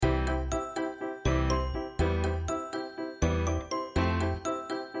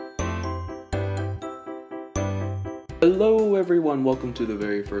Hello everyone, welcome to the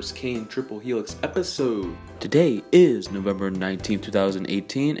very first Kane Triple Helix episode. Today is November 19th,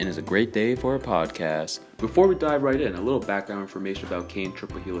 2018 and is a great day for a podcast. Before we dive right in, a little background information about Kane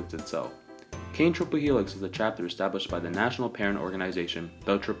Triple Helix itself. Kane Triple Helix is a chapter established by the National Parent Organization,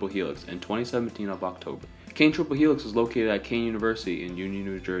 the Triple Helix, in 2017 of October. Kane Triple Helix is located at Kane University in Union,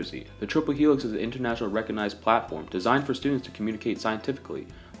 New Jersey. The Triple Helix is an internationally recognized platform designed for students to communicate scientifically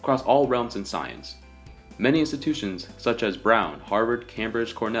across all realms in science. Many institutions, such as Brown, Harvard,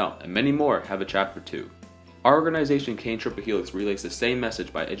 Cambridge, Cornell, and many more, have a chapter too. Our organization, Kane Triple Helix, relays the same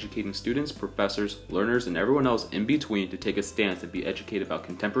message by educating students, professors, learners, and everyone else in between to take a stance and be educated about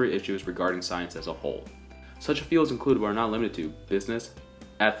contemporary issues regarding science as a whole. Such fields include but are not limited to business,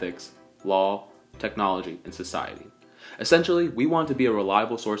 ethics, law, technology, and society. Essentially, we want to be a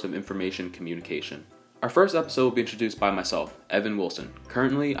reliable source of information and communication. Our first episode will be introduced by myself, Evan Wilson.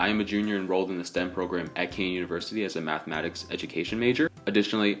 Currently, I am a junior enrolled in the STEM program at Kane University as a mathematics education major.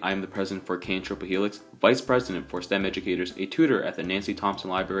 Additionally, I am the president for Kane Triple Helix, vice president for STEM educators, a tutor at the Nancy Thompson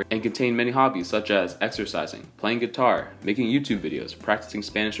Library, and contain many hobbies such as exercising, playing guitar, making YouTube videos, practicing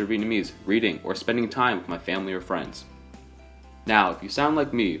Spanish or Vietnamese, reading, or spending time with my family or friends. Now, if you sound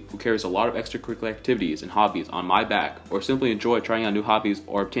like me, who carries a lot of extracurricular activities and hobbies on my back, or simply enjoy trying out new hobbies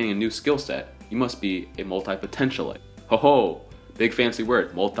or obtaining a new skill set, you must be a multi-potentialite. Ho-ho! Big fancy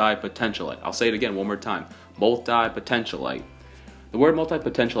word, multi-potentialite. I'll say it again one more time. Multi-potentialite. The word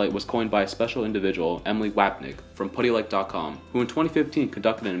multi-potentialite was coined by a special individual, Emily Wapnick, from puttylike.com, who in 2015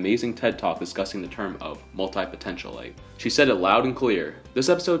 conducted an amazing TED Talk discussing the term of multi-potentialite. She said it loud and clear. This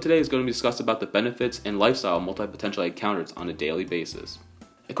episode today is going to be discussed about the benefits and lifestyle multi-potentialite encounters on a daily basis.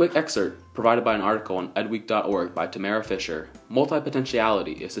 A quick excerpt provided by an article on edweek.org by Tamara Fisher.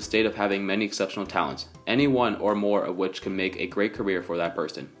 Multipotentiality is the state of having many exceptional talents, any one or more of which can make a great career for that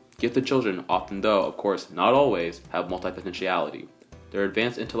person. Gifted children often, though, of course, not always, have multipotentiality. Their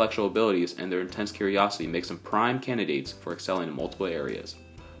advanced intellectual abilities and their intense curiosity makes them prime candidates for excelling in multiple areas.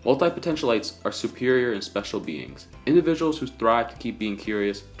 Multipotentialites are superior and special beings, individuals who strive to keep being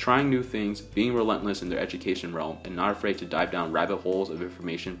curious, trying new things, being relentless in their education realm, and not afraid to dive down rabbit holes of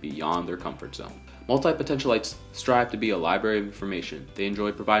information beyond their comfort zone. Multipotentialites strive to be a library of information. They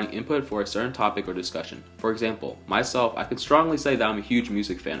enjoy providing input for a certain topic or discussion. For example, myself, I can strongly say that I'm a huge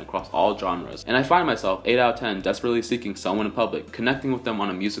music fan across all genres, and I find myself 8 out of 10 desperately seeking someone in public, connecting with them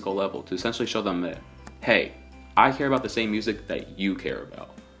on a musical level to essentially show them that, hey, I care about the same music that you care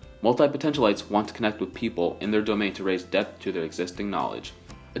about. Multipotentialites want to connect with people in their domain to raise depth to their existing knowledge.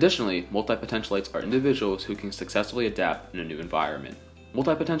 Additionally, multipotentialites are individuals who can successfully adapt in a new environment.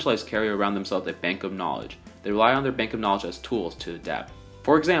 Multipotentialites carry around themselves a bank of knowledge. They rely on their bank of knowledge as tools to adapt.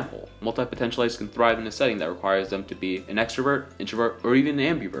 For example, multipotentialites can thrive in a setting that requires them to be an extrovert, introvert, or even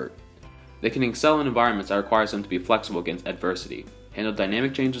an ambivert. They can excel in environments that requires them to be flexible against adversity, handle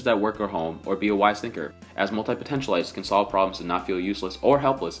dynamic changes at work or home, or be a wise thinker, as multipotentialites can solve problems and not feel useless or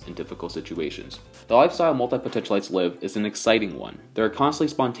helpless in difficult situations. The lifestyle multipotentialites live is an exciting one. They are constantly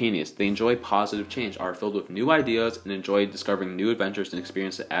spontaneous, they enjoy positive change, are filled with new ideas, and enjoy discovering new adventures and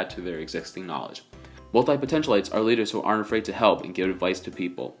experiences to add to their existing knowledge. Multipotentialites are leaders who aren't afraid to help and give advice to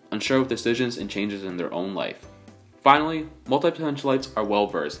people, unsure of decisions and changes in their own life. Finally, multipotentialites are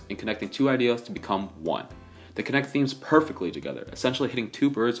well-versed in connecting two ideas to become one. They connect themes perfectly together, essentially hitting two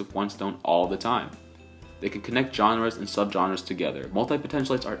birds with one stone all the time. They can connect genres and subgenres together.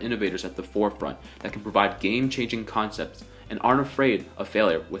 Multipotentialites are innovators at the forefront that can provide game-changing concepts and aren't afraid of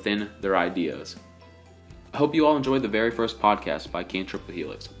failure within their ideas. I hope you all enjoyed the very first podcast by Kane Triple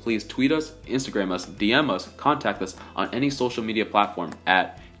Helix. Please tweet us, Instagram us, DM us, contact us on any social media platform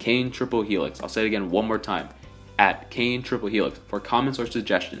at Kane Triple Helix. I'll say it again one more time, at Kane Triple Helix for comments or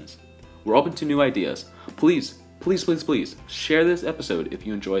suggestions. We're open to new ideas. Please share this episode if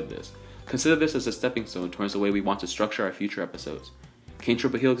you enjoyed this. Consider this as a stepping stone towards the way we want to structure our future episodes. Kane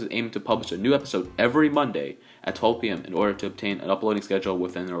Triple Helix is aiming to publish a new episode every Monday at 12 p.m. in order to obtain an uploading schedule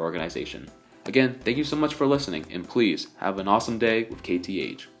within their organization. Again, thank you so much for listening, and please have an awesome day with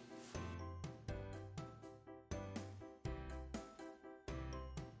KTH.